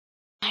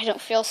I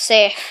don't feel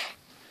safe.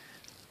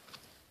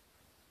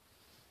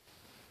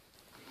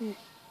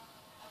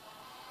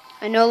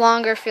 I no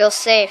longer feel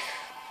safe.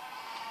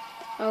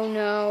 Oh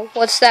no,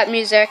 what's that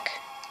music?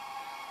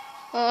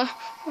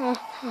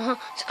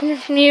 It's coming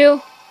from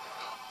you.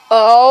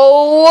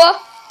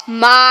 Oh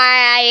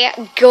my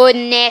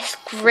goodness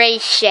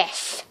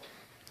gracious.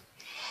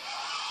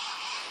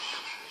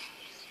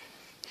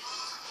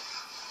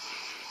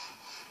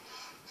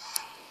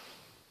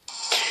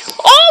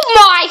 Oh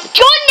my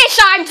goodness,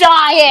 I'm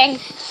dying!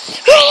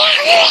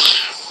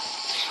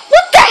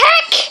 What the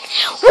heck?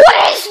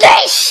 What is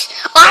this?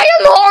 I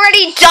am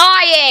already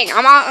dying!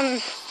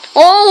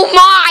 Oh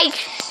my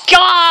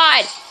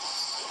god!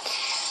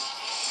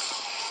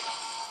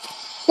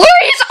 What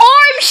are his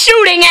arms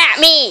shooting at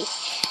me?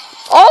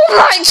 Oh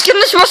my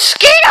goodness,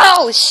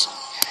 mosquitoes!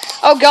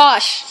 Oh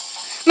gosh.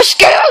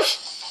 Mosquitoes!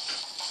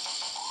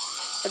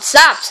 It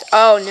stopped.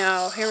 Oh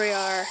no, here we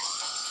are.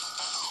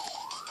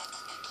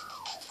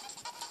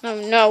 Oh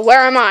no,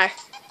 where am I?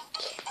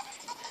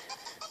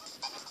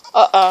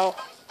 Uh-oh.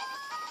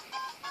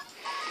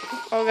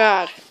 Oh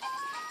god.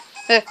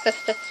 I'm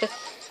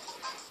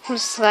gonna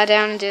slide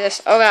down and do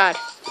this. Oh god.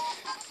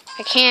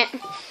 I can't.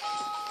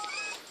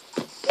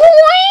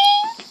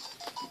 Boing!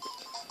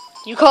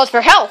 You called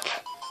for help.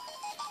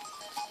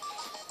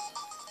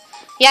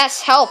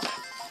 Yes, help.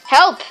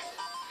 Help.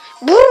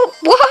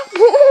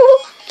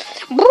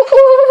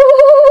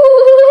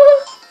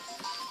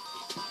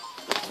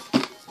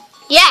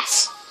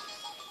 Yes.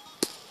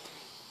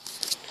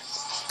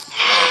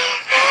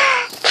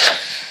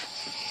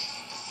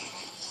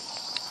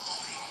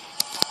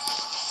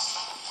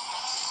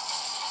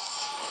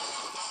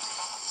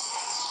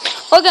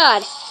 Oh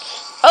god.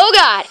 Oh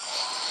god.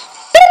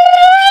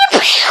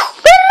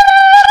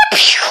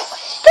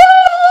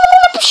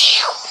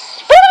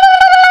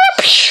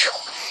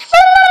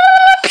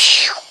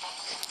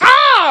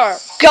 Oh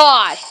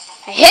god.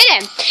 I hit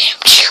him.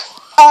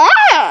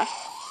 I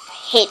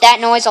hate that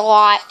noise a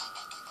lot.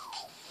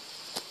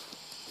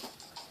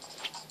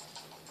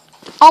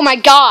 Oh my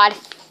god.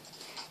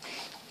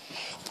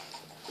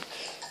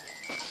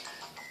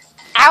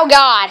 Oh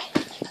god.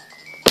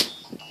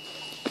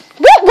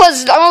 What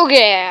was... Oh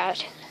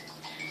god.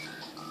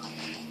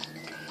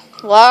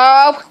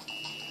 Hello?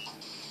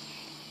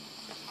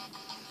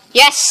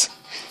 Yes.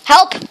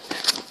 Help.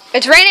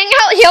 It's raining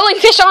healing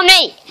fish on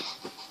me.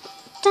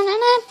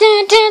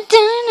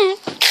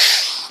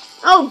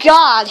 Oh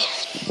god.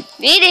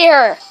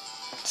 Meteor.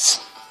 It's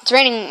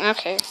raining.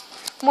 Okay.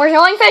 More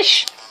healing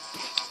fish.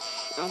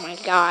 Oh my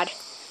god.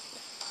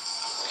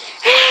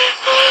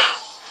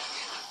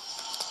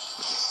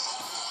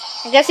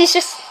 I guess he's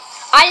just...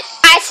 I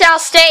shall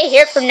stay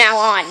here from now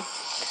on.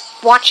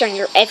 Watching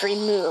your every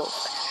move.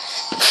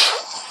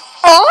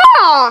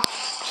 Oh!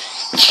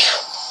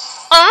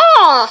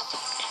 Oh!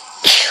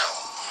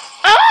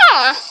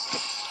 Oh!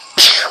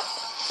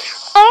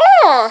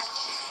 Oh!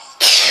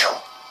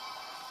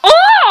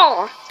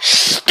 Oh!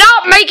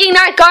 Stop making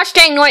that gosh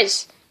dang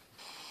noise!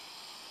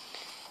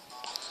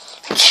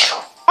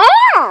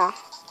 Oh!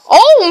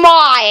 Oh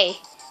my!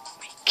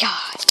 My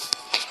god.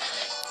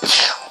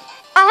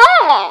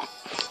 Oh!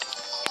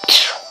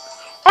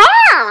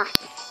 Ah!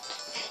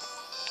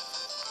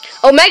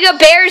 Omega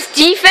Bear's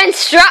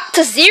defense dropped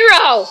to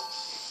 0.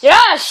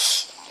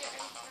 Yes!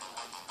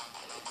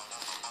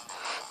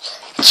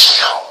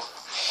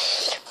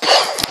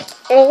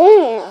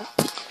 Oh!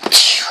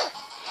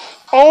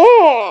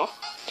 Oh!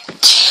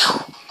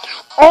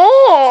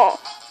 Oh!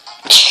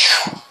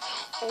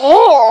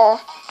 Oh!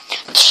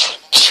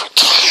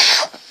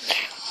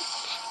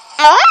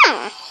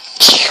 Ah!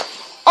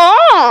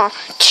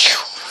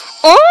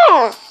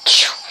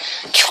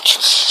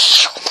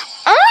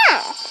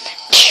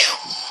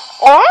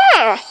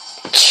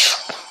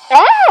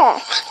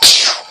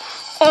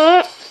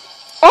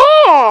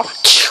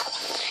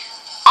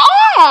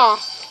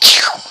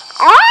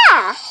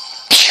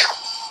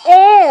 Oh! Oh!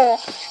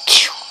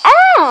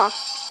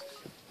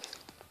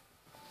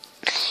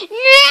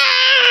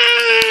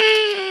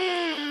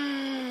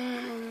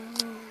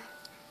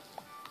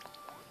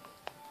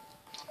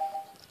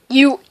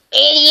 You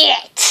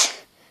idiot!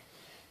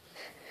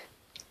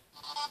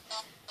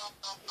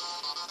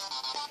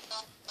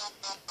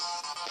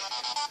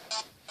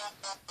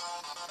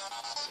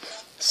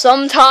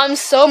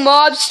 Sometimes some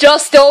mobs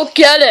just don't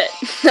get it.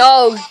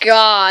 Oh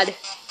god.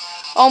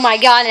 Oh my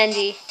god,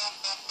 Andy.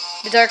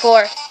 The Dark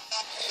Lord.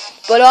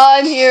 But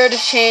I'm here to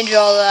change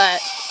all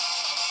that.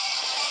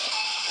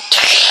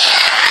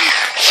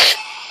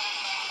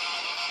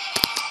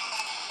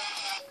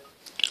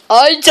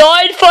 I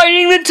died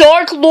fighting the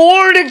Dark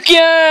Lord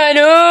again!